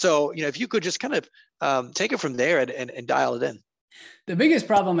 And so, you know, if you could just kind of take it from there and dial it in. The biggest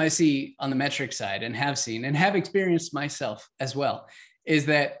problem I see on the metric side, and have seen and have experienced myself as well, is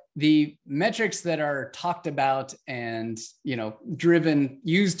that the metrics that are talked about and, you know,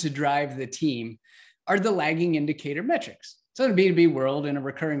 used to drive the team are the lagging indicator metrics. So in a B2B world, in a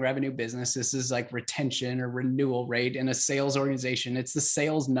recurring revenue business, this is like retention or renewal rate. In a sales organization, it's the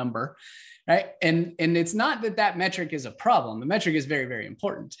sales number, right? And it's not that metric is a problem. The metric is very, very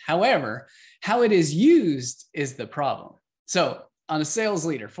important. However, how it is used is the problem. So on a sales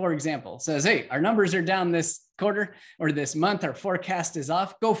leader, for example, says, hey, our numbers are down this quarter or this month, our forecast is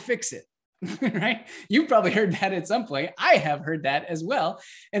off, go fix it, right? You've probably heard that at some point. I have heard that as well.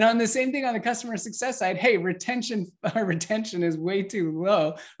 And on the same thing on the customer success side, hey, our retention is way too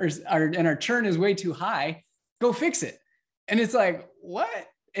low, and our churn is way too high, go fix it. And it's like, what?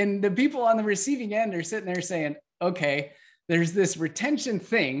 And the people on the receiving end are sitting there saying, okay, there's this retention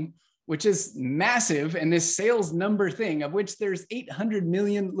thing, which is massive, and this sales number thing, of which there's 800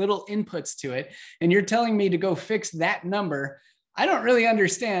 million little inputs to it. And you're telling me to go fix that number. I don't really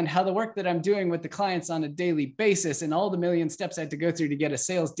understand how the work that I'm doing with the clients on a daily basis and all the million steps I had to go through to get a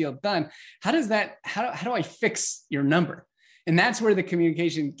sales deal done. How do I fix your number? And that's where the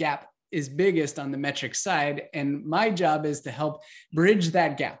communication gap is biggest on the metric side. And my job is to help bridge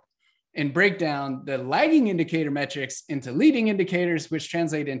that gap and break down the lagging indicator metrics into leading indicators, which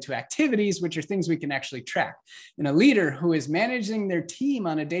translate into activities, which are things we can actually track. And a leader who is managing their team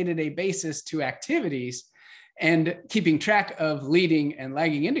on a day-to-day basis to activities and keeping track of leading and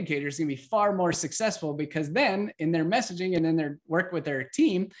lagging indicators is going to be far more successful, because then in their messaging and in their work with their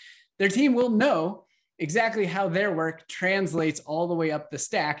team will know exactly how their work translates all the way up the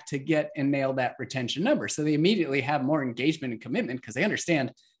stack to get and nail that retention number. So they immediately have more engagement and commitment because they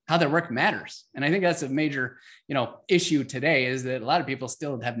understand how their work matters. And I think that's a major, issue today, is that a lot of people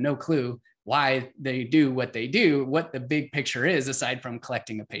still have no clue why they do what they do, what the big picture is, aside from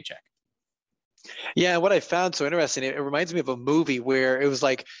collecting a paycheck. Yeah, what I found so interesting, it reminds me of a movie where it was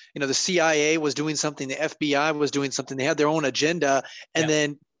like, the CIA was doing something, the FBI was doing something, they had their own agenda, and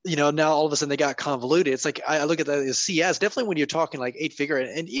then now all of a sudden they got convoluted. It's like, I look at the CS, definitely when you're talking like 8-figure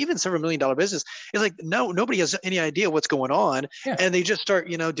and even $several million business, it's like, nobody has any idea what's going on. Yeah. And they just start,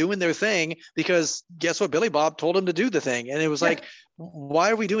 doing their thing, because guess what? Billy Bob told them to do the thing. And it was like,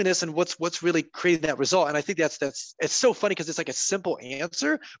 why are we doing this? And what's really creating that result? And I think that's it's so funny, because it's like a simple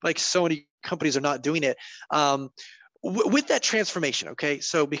answer, but like so many companies are not doing it. With that transformation, okay?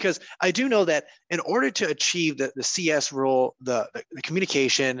 So because I do know that in order to achieve the CS role, the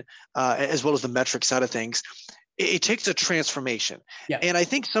communication, as well as the metric side of things, it takes a transformation. Yeah. And I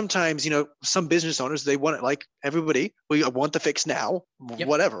think sometimes, some business owners, they want it like everybody, we want the fix now,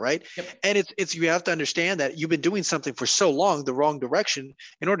 whatever, right? Yep. And it's you have to understand that you've been doing something for so long, the wrong direction.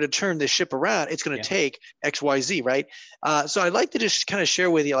 In order to turn this ship around, it's going to take X, Y, Z, right? So I'd like to just kind of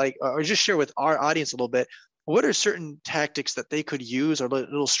share with you, or just share with our audience a little bit, what are certain tactics that they could use, or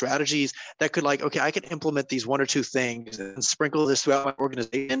little strategies that could okay, I can implement these 1 or 2 things and sprinkle this throughout my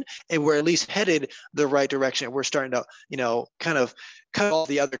organization, and we're at least headed the right direction. We're starting to, kind of cut off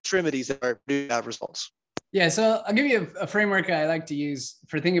the other extremities that are doing bad results. Yeah. So I'll give you a framework I like to use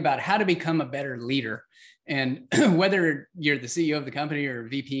for thinking about how to become a better leader. And whether you're the CEO of the company or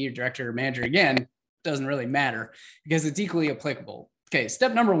VP or director or manager, again, doesn't really matter, because it's equally applicable. Okay.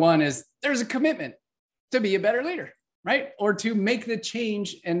 Step number 1 is there's a commitment to be a better leader. right? Or to make the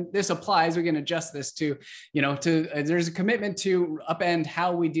change. And this applies, we can adjust this to, there's a commitment to upend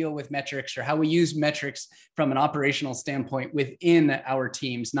how we deal with metrics or how we use metrics from an operational standpoint within our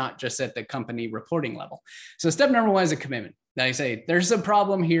teams, not just at the company reporting level. So step number one is a commitment. Now you say, there's a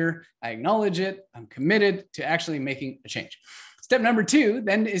problem here. I acknowledge it. I'm committed to actually making a change. Step number two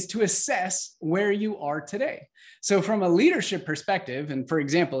then is to assess where you are today. So from a leadership perspective, and for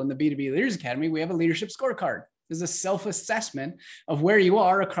example, in the B2B Leaders Academy, we have a leadership scorecard. There's a self-assessment of where you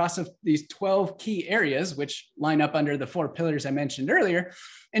are across these 12 key areas, which line up under the 4 pillars I mentioned earlier,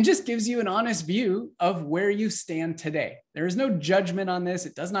 and just gives you an honest view of where you stand today. There is no judgment on this.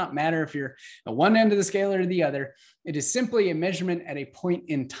 It does not matter if you're at one end of the scale or the other. It is simply a measurement at a point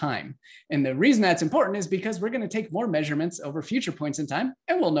in time. And the reason that's important is because we're going to take more measurements over future points in time,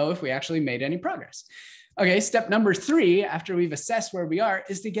 and we'll know if we actually made any progress. Okay, step number 3, after we've assessed where we are,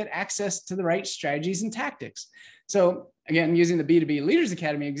 is to get access to the right strategies and tactics. So again, using the B2B Leaders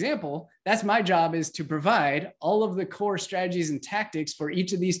Academy example, that's my job, is to provide all of the core strategies and tactics for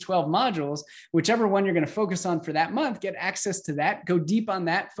each of these 12 modules, whichever one you're going to focus on for that month, get access to that, go deep on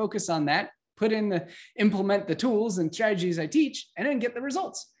that, focus on that, implement the tools and strategies I teach, and then get the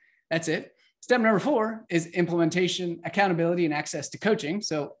results. That's it. Step number 4 is implementation, accountability, and access to coaching.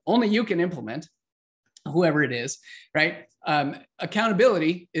 So only you can implement, whoever it is, right?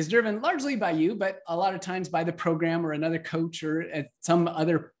 Accountability is driven largely by you, but a lot of times by the program or another coach or some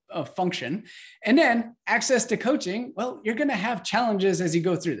other function. And then access to coaching, well, you're going to have challenges as you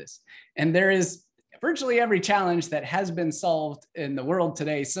go through this. And there is virtually every challenge that has been solved in the world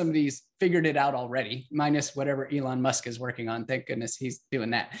today, somebody's figured it out already, minus whatever Elon Musk is working on. Thank goodness he's doing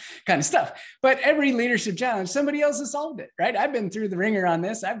that kind of stuff. But every leadership challenge, somebody else has solved it, right? I've been through the ringer on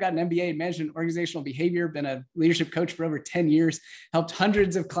this. I've got an MBA in management organizational behavior, been a leadership coach for over 10 years, helped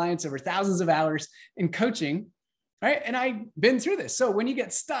hundreds of clients over thousands of hours in coaching, right? And I've been through this. So when you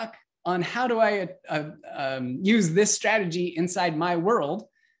get stuck on how do I use this strategy inside my world,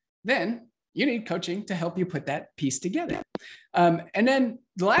 then you need coaching to help you put that piece together. And then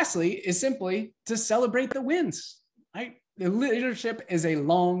lastly is simply to celebrate the wins, right? The leadership is a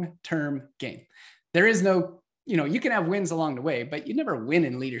long-term game. There is no, you can have wins along the way, but you never win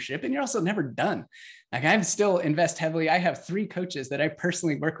in leadership, and you're also never done. Like, I still invest heavily. I have 3 coaches that I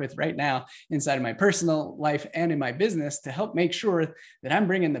personally work with right now inside of my personal life and in my business to help make sure that I'm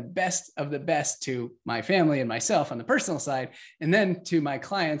bringing the best of the best to my family and myself on the personal side, and then to my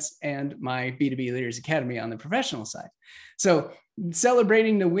clients and my B2B Leaders Academy on the professional side. So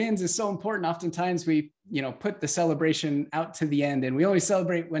celebrating the wins is so important. Oftentimes we, put the celebration out to the end, and we only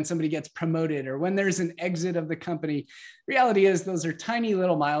celebrate when somebody gets promoted or when there's an exit of the company. Reality is those are tiny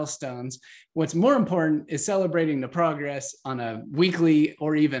little milestones. What's more important is celebrating the progress on a weekly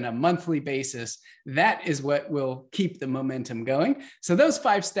or even a monthly basis. That is what will keep the momentum going. So those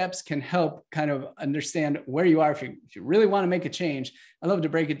 5 steps can help kind of understand where you are. If you really want to make a change, I love to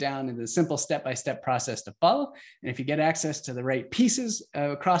break it down into a simple step-by-step process to follow. And if you get access to the right pieces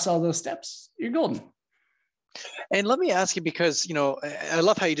across all those steps, you're golden. And let me ask you, because, I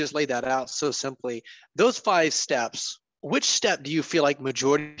love how you just laid that out so simply. Those 5 steps, which step do you feel like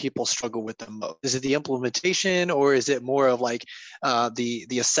majority of people struggle with the most? Is it the implementation, or is it more of like the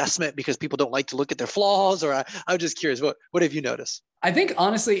assessment because people don't like to look at their flaws? Or I'm just curious, what have you noticed? I think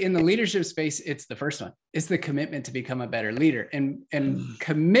honestly, in the leadership space, it's the first one. It's the commitment to become a better leader and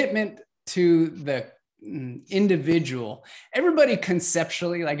commitment to the individual. Everybody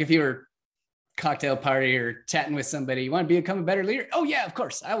conceptually, like if you were cocktail party or chatting with somebody, you want to become a better leader? Oh yeah, of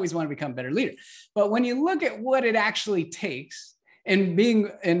course. I always want to become a better leader. But when you look at what it actually takes and being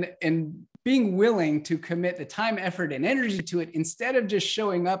willing to commit the time, effort, and energy to it, instead of just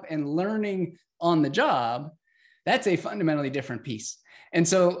showing up and learning on the job, that's a fundamentally different piece. And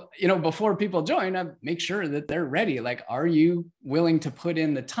so, before people join, I make sure that they're ready. Like, are you willing to put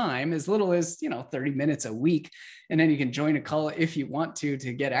in the time, as little as, 30 minutes a week? And then you can join a call if you want to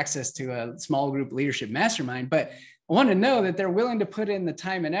get access to a small group leadership mastermind. But I want to know that they're willing to put in the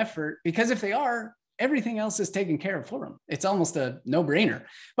time and effort, because if they are, everything else is taken care of for them. It's almost a no-brainer,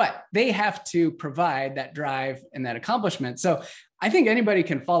 but they have to provide that drive and that accomplishment. So I think anybody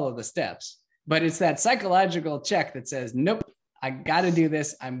can follow the steps, but it's that psychological check that says, nope, I got to do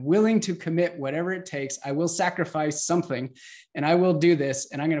this. I'm willing to commit whatever it takes. I will sacrifice something and I will do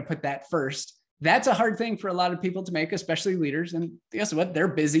this. And I'm going to put that first. That's a hard thing for a lot of people to make, especially leaders. And guess what? They're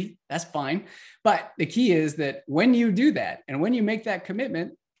busy. That's fine. But the key is that when you do that and when you make that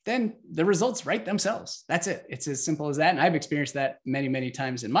commitment, then the results write themselves. That's it. It's as simple as that. And I've experienced that many, many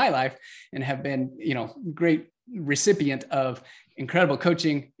times in my life and have been, great recipient of incredible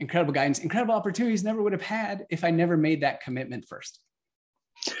coaching, incredible guidance, incredible opportunities never would have had if I never made that commitment first.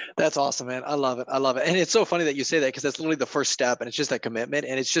 That's awesome, man. I love it. I love it. And it's so funny that you say that, because that's literally the first step, and it's just that commitment.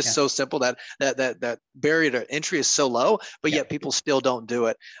 And it's just so simple that barrier to entry is so low, but yet people still don't do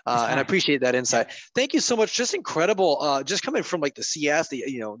it. And I appreciate that insight. Thank you so much. Just incredible. Just coming from like the CS,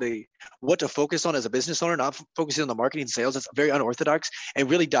 the what to focus on as a business owner, not focusing on the marketing and sales. It's very unorthodox, and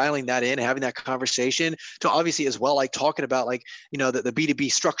really dialing that in, having that conversation to obviously as well, like talking about like, the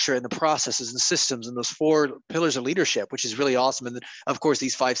B2B structure and the processes and systems and those 4 pillars of leadership, which is really awesome. And then of course,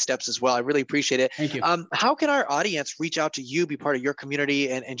 these 5 steps as well. I really appreciate it. Thank you. How can our audience reach out to you, be part of your community,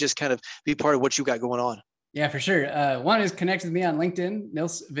 and just kind of be part of what you got going on? Yeah, for sure. One is connect with me on LinkedIn,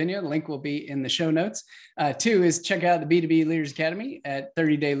 Nils Vinje. The link will be in the show notes. 2 is check out the B2B Leaders Academy at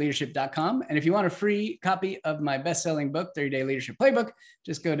 30dayleadership.com. And if you want a free copy of my best-selling book, 30-Day Leadership Playbook,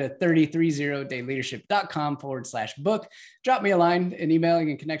 just go to 3030dayleadership.com/book. Drop me a line, an email. You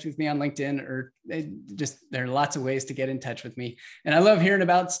can connect with me on LinkedIn, or there are lots of ways to get in touch with me. And I love hearing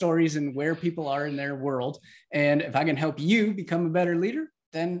about stories and where people are in their world. And if I can help you become a better leader,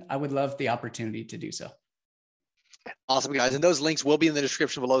 then I would love the opportunity to do so. Awesome, guys. And those links will be in the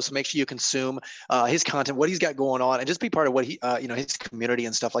description below. So make sure you consume his content, what he's got going on, and just be part of what he, his community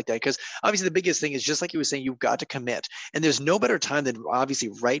and stuff like that. Because obviously the biggest thing is, just like you were saying, you've got to commit. And there's no better time than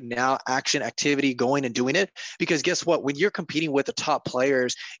obviously right now, action, activity, going and doing it. Because guess what? When you're competing with the top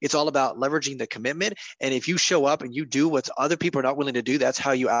players, it's all about leveraging the commitment. And if you show up and you do what other people are not willing to do, that's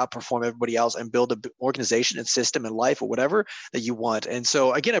how you outperform everybody else and build an organization and system and life or whatever that you want. And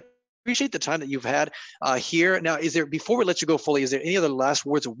so again, I appreciate the time that you've had here. Now, before we let you go fully, is there any other last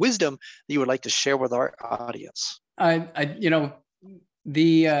words of wisdom that you would like to share with our audience? What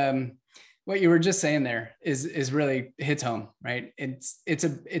you were just saying there is really hits home, right? It's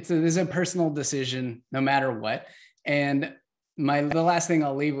a personal decision no matter what. And the last thing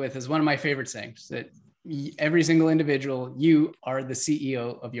I'll leave with is one of my favorite sayings, that every single individual, you are the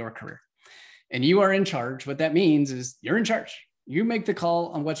CEO of your career, and you are in charge. What that means is you're in charge. You make the call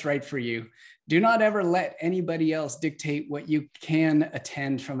on what's right for you. Do not ever let anybody else dictate what you can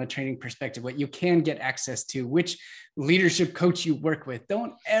attend from a training perspective, what you can get access to, which leadership coach you work with.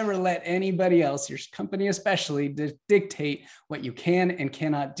 Don't ever let anybody else, your company especially, dictate what you can and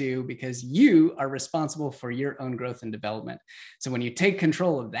cannot do, because you are responsible for your own growth and development. So when you take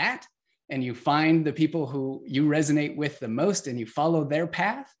control of that and you find the people who you resonate with the most and you follow their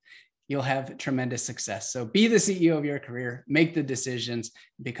path, you'll have tremendous success. So be the CEO of your career, make the decisions,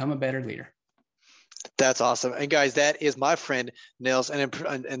 become a better leader. That's awesome. And guys, that is my friend Nils, and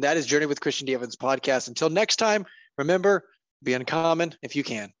that is Journey with Christian D. Evans podcast. Until next time, remember, be uncommon if you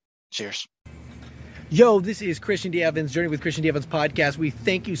can. Cheers. Yo, this is Christian D. Evans, Journey with Christian D. Evans podcast. We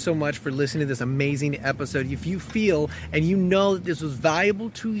thank you so much for listening to this amazing episode. If you feel and you know that this was valuable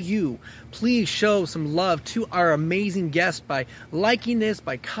to you, please show some love to our amazing guests by liking this,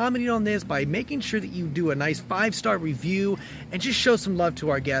 by commenting on this, by making sure that you do a nice 5-star review, and just show some love to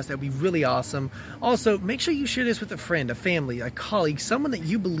our guests. That'd be really awesome. Also, make sure you share this with a friend, a family, a colleague, someone that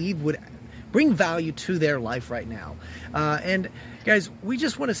you believe would bring value to their life right now. And guys, we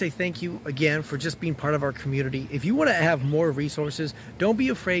just want to say thank you again for just being part of our community. If you want to have more resources, don't be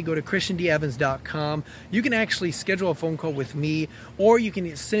afraid. Go to christiandevans.com. You can actually schedule a phone call with me, or you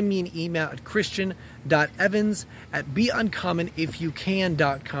can send me an email at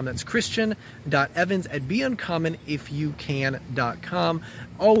christian.evans@beUncommonIfYouCan.com. That's christian.evans@beUncommonIfYouCan.com.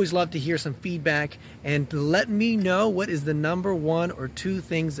 Always love to hear some feedback, and let me know what is the number 1 or 2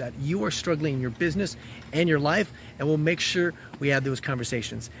 things that you are struggling in your business and your life, and we'll make sure we have those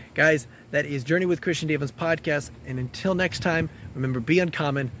conversations. Guys, that is Journey with Christian D. Evans podcast, and until next time, remember, be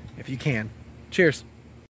uncommon if you can. Cheers.